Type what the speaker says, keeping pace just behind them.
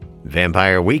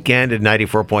Vampire Weekend at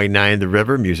 94.9 The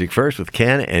River. Music First with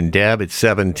Ken and Deb at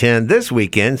 7:10. This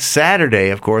weekend, Saturday,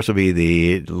 of course, will be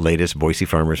the latest Boise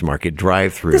Farmers Market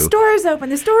drive-through. The store is open.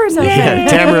 The store is open. Yeah,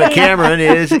 Tamara Cameron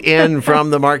is in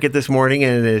from the market this morning,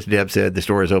 and as Deb said, the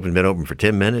store has been open for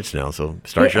 10 minutes now, so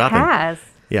start shopping. It has.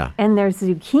 Yeah. And there's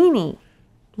zucchini.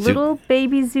 Little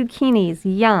baby zucchinis.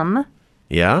 Yum.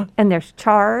 Yeah? And there's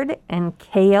chard and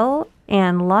kale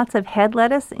and lots of head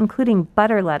lettuce, including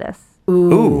butter lettuce.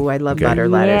 Ooh, I love butter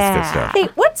lettuce. Yeah. Good stuff. Hey,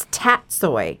 what's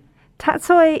tatsoi?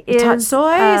 Tatsoi is...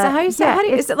 Tatsoi? Is that how you say yeah,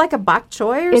 it? Is it like a bok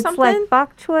choy or it's something? like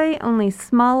bok choy, only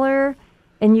smaller,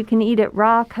 and you can eat it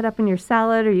raw, cut up in your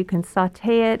salad, or you can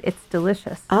saute it. It's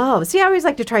delicious. Oh, see, I always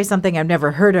like to try something I've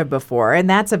never heard of before, and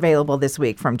that's available this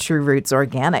week from True Roots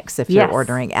Organics if you're Yes.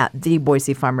 ordering at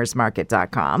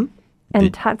theboisefarmersmarket.com.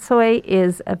 And tatsoi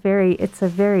is a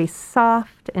very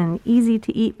soft and easy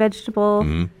to eat vegetable.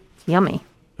 Mm-hmm. It's yummy.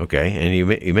 Okay, and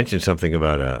you mentioned something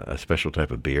about a special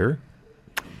type of beer,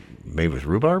 made with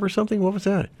rhubarb or something? What was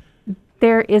that?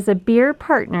 There is a beer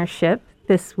partnership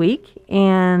this week,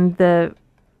 and the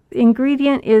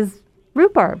ingredient is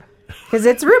rhubarb. Because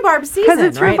it's rhubarb season Because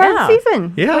it's right rhubarb now.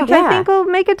 season. Yeah. Which Yeah. I think will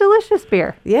make a delicious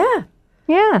beer. Yeah.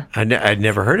 Yeah, I'd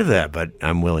never heard of that, but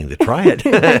I'm willing to try it.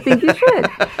 I think you should.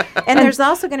 And there's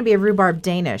also going to be a rhubarb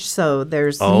Danish, so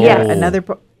there's Oh. Yes. another...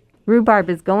 Rhubarb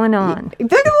is going on.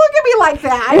 Don't look at me like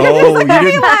that. Oh,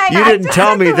 you didn't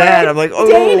tell me that. I'm like, oh.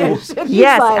 Danish. And he's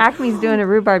Yes, like, Acme's doing a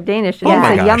rhubarb Danish, and Oh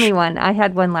my it's a gosh. yummy one. I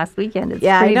had one last weekend. It's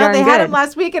yeah, I pretty know darn they good. had him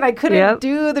last week, and I couldn't Yep.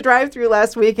 do the drive-through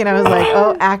last week, and I was like,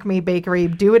 "Oh, Acme Bakery,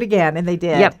 do it again," and they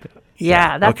did. Yep.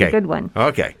 Yeah, that's okay. a good one.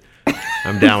 Okay.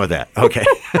 I'm down with that. Okay.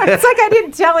 It's like I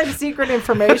didn't tell him secret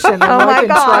information. I'm Oh my in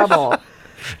gosh. trouble.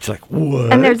 It's like,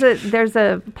 what? And there's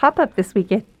a pop-up this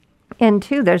weekend, and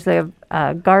too, there's a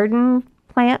garden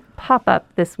plant pop-up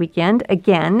this weekend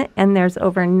again, and there's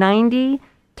over 90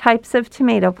 types of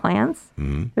tomato plants.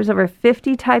 Mm-hmm. There's over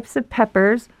 50 types of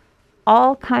peppers,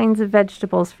 all kinds of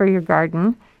vegetables for your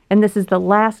garden. And this is the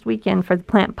last weekend for the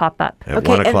plant pop-up. At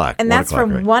 1 o'clock. and 1 that's o'clock,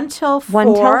 from right? 1 till 4.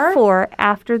 1 till 4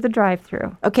 after the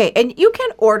drive-through. Okay, and you can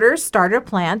order starter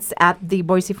plants at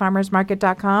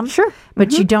theboisefarmersmarket.com. Sure.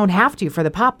 But you don't have to for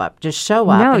the pop-up. Just show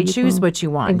up No, and you choose can- what you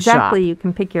want and Exactly. shop. You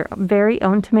can pick your very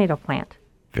own tomato plant.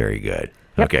 Very good.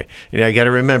 Okay. I got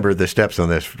to remember the steps on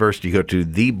this. First, you go to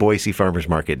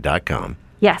theboisefarmersmarket.com.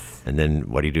 Yes. And then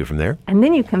what do you do from there? And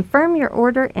then you confirm your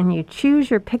order and you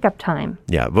choose your pickup time.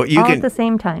 Yeah, but you all can at the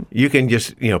same time. you can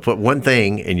just, put one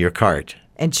thing in your cart.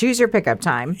 And choose your pickup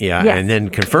time. Yeah, Yes. and then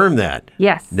confirm that.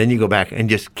 Yes. Then you go back and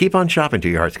just keep on shopping to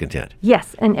your heart's content.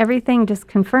 Yes, and everything just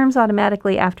confirms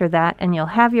automatically after that, and you'll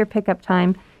have your pickup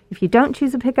time. If you don't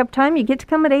choose a pickup time, you get to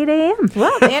come at 8 a.m.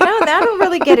 Well, that'll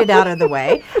really get it out of the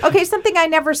way. Okay, something I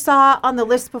never saw on the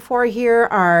list before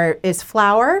here is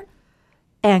flour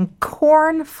and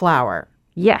corn flour.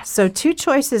 Yes. So 2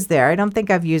 choices there. I don't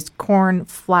think I've used corn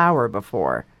flour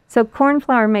before. So corn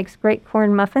flour makes great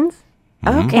corn muffins.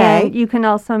 Okay. And you can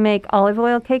also make olive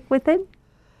oil cake with it.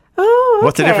 Oh, okay.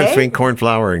 What's the difference between corn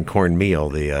flour and cornmeal?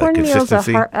 The Cornmeal is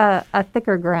consistency? a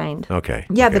thicker grind. Okay.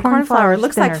 Yeah, okay. the corn flour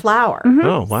looks like thinner. flour.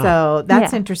 Oh, wow. So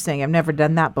that's Yeah. interesting. I've never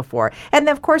done that before. And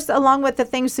of course, along with the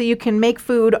things so you can make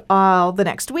food all the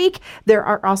next week, there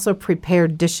are also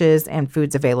prepared dishes and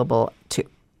foods available too.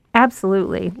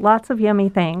 Absolutely. Lots of yummy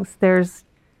things. There's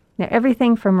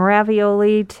everything from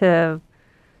ravioli to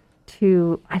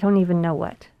I don't even know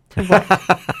what. To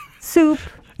what? Soup.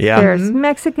 Yeah. There's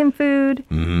Mexican food.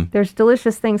 There's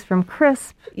delicious things from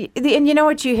Crisp. And you know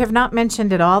what you have not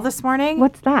mentioned at all this morning?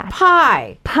 What's that?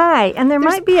 Pie. Pie. And there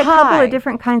There's might be a couple pie. of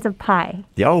different kinds of pie.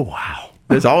 Oh, wow.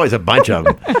 There's always a bunch of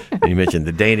them. You mentioned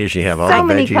the Danish. You have all So the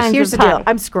many veggies. kinds Here's the of deal. pie.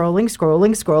 I'm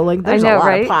scrolling. There's know, a lot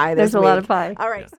right? of pie this There's a lot week. of pie. All right.